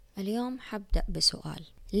اليوم حبدأ بسؤال.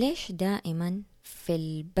 ليش دائما في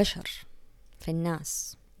البشر، في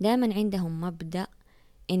الناس، دائما عندهم مبدأ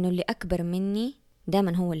إنه اللي أكبر مني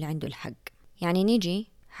دائما هو اللي عنده الحق؟ يعني نيجي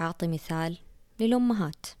حاطي مثال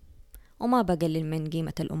للأمهات، وما بقلل من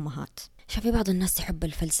قيمة الأمهات. شوفي بعض الناس تحب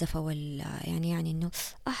الفلسفة يعني إنه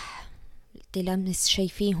تلامس شي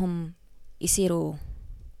فيهم يصيروا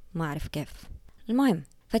ما أعرف كيف. المهم،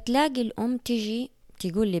 فتلاقي الأم تجي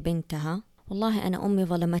تقول لبنتها: والله أنا أمي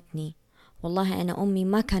ظلمتني، والله أنا أمي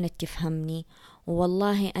ما كانت تفهمني،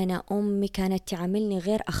 والله أنا أمي كانت تعاملني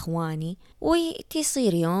غير أخواني.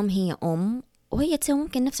 وتصير يوم هي أم وهي تسوي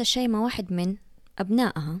ممكن نفس الشيء مع واحد من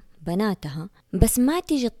أبنائها بناتها، بس ما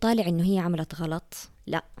تيجي تطالع إنه هي عملت غلط.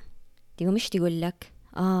 لا، تقوم مش تقول لك: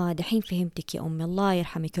 دحين فهمتك يا أمي، الله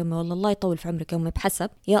يرحمك يا أمي، والله الله يطول في عمرك يا أمي، بحسب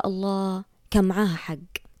يا الله كان معاها حق.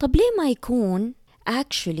 طب ليه ما يكون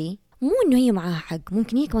actually مو إنه هي معاها حق،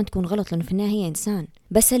 ممكن هي كمان تكون غلط، لأنه في النهاية هي إنسان.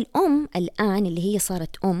 بس الأم الآن اللي هي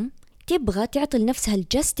صارت أم تبغى تعطي لنفسها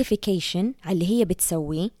الجاستيفيكيشن على اللي هي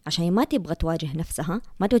بتسويه، عشان هي ما تبغى تواجه نفسها،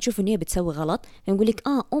 ما تبغى تشوف إنه هي بتسوي غلط، فنقول لك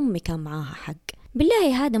أمي كان معاها حق.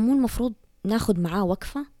 بالله هذا مو المفروض ناخد معاه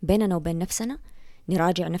وقفة بيننا وبين نفسنا،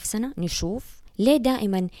 نراجع نفسنا، نشوف ليه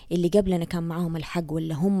دائما اللي قبلنا كان معاهم الحق،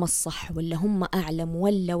 ولا هم الصح، ولا هم أعلم،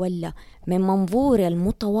 ولا من منظوري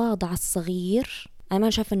المتواضع الصغير أنا ما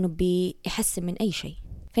شايف إنه بيحسن من أي شيء.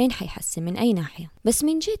 فين حيحسن؟ من أي ناحية؟ بس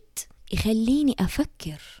من جد يخليني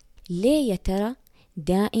أفكر، ليه يا ترى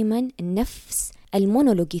دائما نفس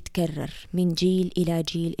المونولوج يتكرر من جيل إلى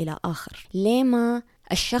جيل إلى آخر؟ ليه ما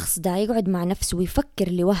الشخص دا يقعد مع نفسه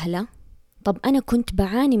ويفكر لوهلة: طب أنا كنت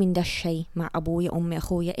بعاني من ده الشيء مع أبويا أمي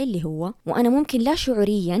أخويا اللي هو، وأنا ممكن لا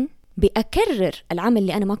شعوريا بأكرر العمل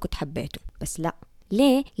اللي أنا ما كنت حبيته. بس لا،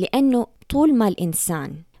 ليه؟ لأنه طول ما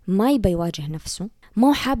الإنسان ما يبي يواجه نفسه، ما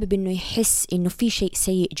هو حابب إنه يحس إنه في شيء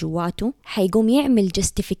سيء جواته، حيقوم يعمل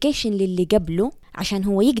justification للي قبله عشان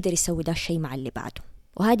هو يقدر يسوي ده الشيء مع اللي بعده.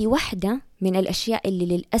 وهذه واحدة من الأشياء اللي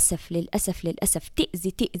للأسف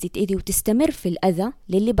تأذي وتستمر في الأذى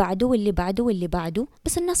للي بعده واللي بعده واللي بعده.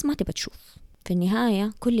 بس الناس ما تبى تشوف. في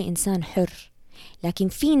النهاية كل إنسان حر، لكن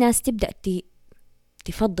في ناس تبدأ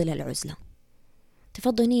تفضل العزلة،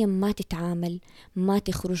 تفضل هي ما تتعامل، ما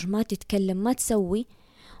تخرج، ما تتكلم، ما تسوي،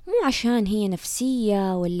 مو عشان هي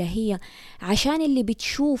نفسية، ولا هي عشان اللي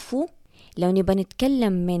بتشوفه. لو نبى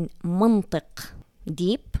نتكلم من منطق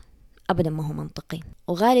ديب، أبدا ما هو منطقي.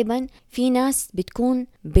 وغالبا في ناس بتكون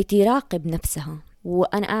بتراقب نفسها،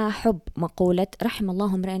 وأنا أحب مقولة رحم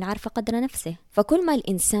الله امرئ عارف قدر نفسه. فكل ما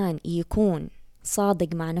الإنسان يكون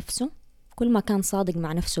صادق مع نفسه، كل ما كان صادق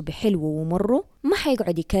مع نفسه بحلوه ومره، ما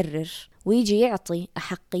حيقعد يكرر ويجي يعطي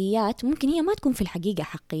أحقيات ممكن هي ما تكون في الحقيقة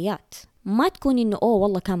حقيات، ما تكون إنه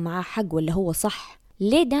والله كان معاه حق ولا هو صح.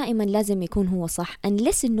 ليه دائما لازم يكون هو صح؟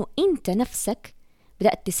 unless إنه أنت نفسك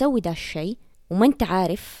بدأت تسوي ده الشيء وما أنت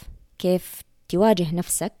عارف كيف تواجه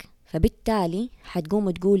نفسك، فبالتالي حتقوم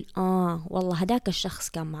تقول والله هداك الشخص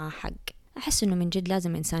كان معاه حق. أحس إنه من جد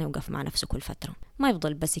لازم إنسان يوقف مع نفسه كل فترة، ما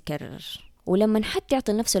يفضل بس يكرر. ولما حتى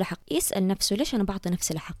يعطي نفسه الحق، يسأل نفسه: ليش أنا بعطي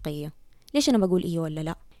نفسي الحقية؟ ليش أنا بقول إيه ولا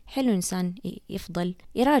لا؟ حلو إنسان يفضل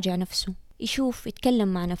يراجع نفسه، يشوف، يتكلم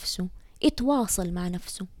مع نفسه، يتواصل مع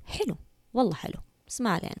نفسه. حلو، والله حلو. اسمع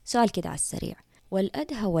علينا سؤال كده على السريع.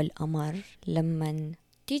 والأدهى والأمر لما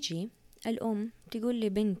تيجي الأم تقول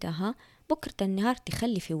لبنتها: بكرة النهار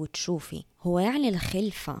تخلفي وتشوفي. هو يعني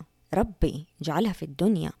الخلفة ربي جعلها في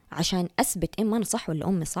الدنيا عشان أثبت إما أنا صح ولا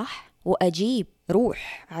أمي صح، وأجيب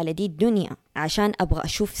روح على دي الدنيا عشان أبغى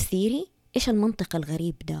أشوف ثيري؟ إيش المنطق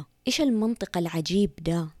الغريب ده؟ إيش المنطق العجيب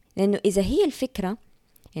ده؟ لأنه إذا هي الفكرة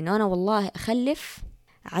إنه أنا والله أخلف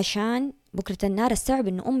عشان بكرة النهار استوعب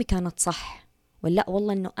إنه أمي كانت صح، ولا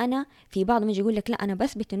والله إنه أنا، في بعض يجي يقول لك لا أنا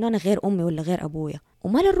بثبت إنه أنا غير أمي ولا غير أبويا،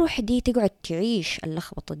 وما الروح دي تقعد تعيش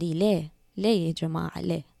اللخبطة دي. ليه يا جماعة؟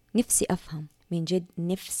 ليه؟ نفسي أفهم من جد،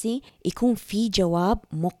 نفسي يكون في جواب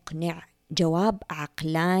مقنع، جواب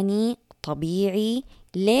عقلاني طبيعي.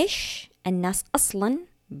 ليش الناس أصلا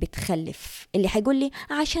بتخلف؟ اللي حيقول لي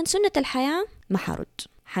عشان سنة الحياة، ما حرد،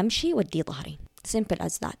 حمشي ودي ظهري. simple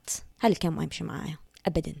as that. هل كان ما يمشي معايا؟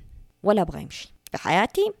 أبدا، ولا أبغى يمشي في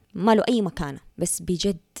حياتي، ما له أي مكانة. بس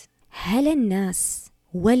بجد، هل الناس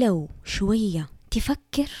ولو شوية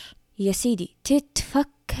تفكر؟ يا سيدي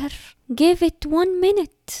تتفكر، give it 1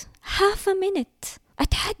 minute، half a minute.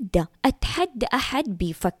 أتحدى أحد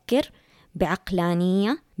بيفكر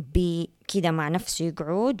بعقلانية بكده مع نفسه،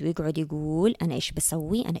 يقعد يقول أنا إيش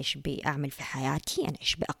بسوي، أنا إيش بأعمل في حياتي، أنا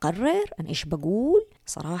إيش بأقرر، أنا إيش بقول.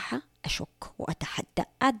 صراحة أشك وأتحدى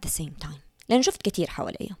at the same time، لأن شفت كتير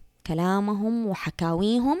حواليا كلامهم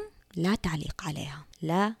وحكاويهم لا تعليق عليها،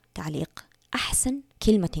 لا تعليق أحسن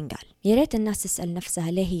كلمة تنقال. يا ريت الناس تسأل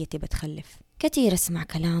نفسها ليه هي تبى تخلف. كتير أسمع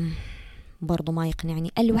كلام برضو ما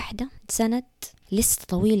يقنعني. الوحدة سنة، لسه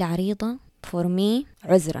طويلة عريضة. for me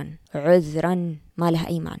عذرا ما لها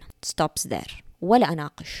أي معنى. stops there. ولا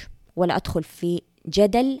أناقش ولا أدخل في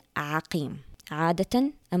جدل عقيم.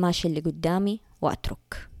 عادة أماشي اللي قدامي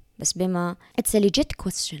وأترك. بس بما it's a legit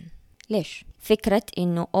question. ليش؟ فكرة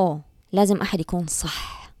إنه لازم أحد يكون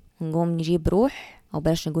صح نقوم نجيب روح، أو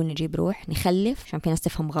بلاش نقول نجيب روح، نخلف، عشان في ناس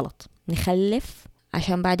تفهم غلط، نخلف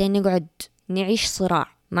عشان بعدين نقعد نعيش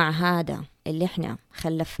صراع مع هذا اللي احنا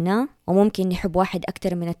خلفناه، وممكن نحب واحد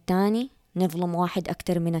أكتر من التاني، نظلم واحد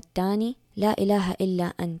أكتر من التاني. لا إله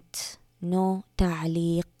إلا أنت. نو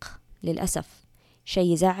تعليق. للأسف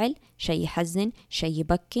شيء يزعل، شيء يحزن، شيء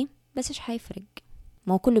يبكي، بس إيش حيفرق؟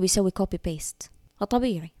 ما هو كله بيسوي كوبي بيست.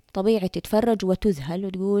 طبيعي تتفرج وتذهل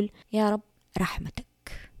وتقول يا رب رحمتك.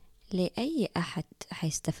 لأي أحد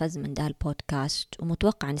حيستفز من ده البودكاست،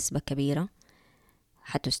 ومتوقع نسبة كبيرة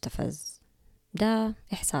حتستفز، ده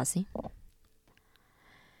إحساسي.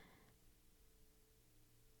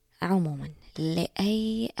 عموما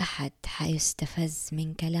لأي أحد حيستفز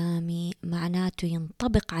من كلامي معناته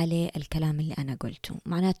ينطبق عليه الكلام اللي أنا قلته،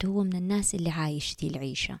 معناته هو من الناس اللي عايش دي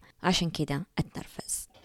العيشة، عشان كده أتنرفز.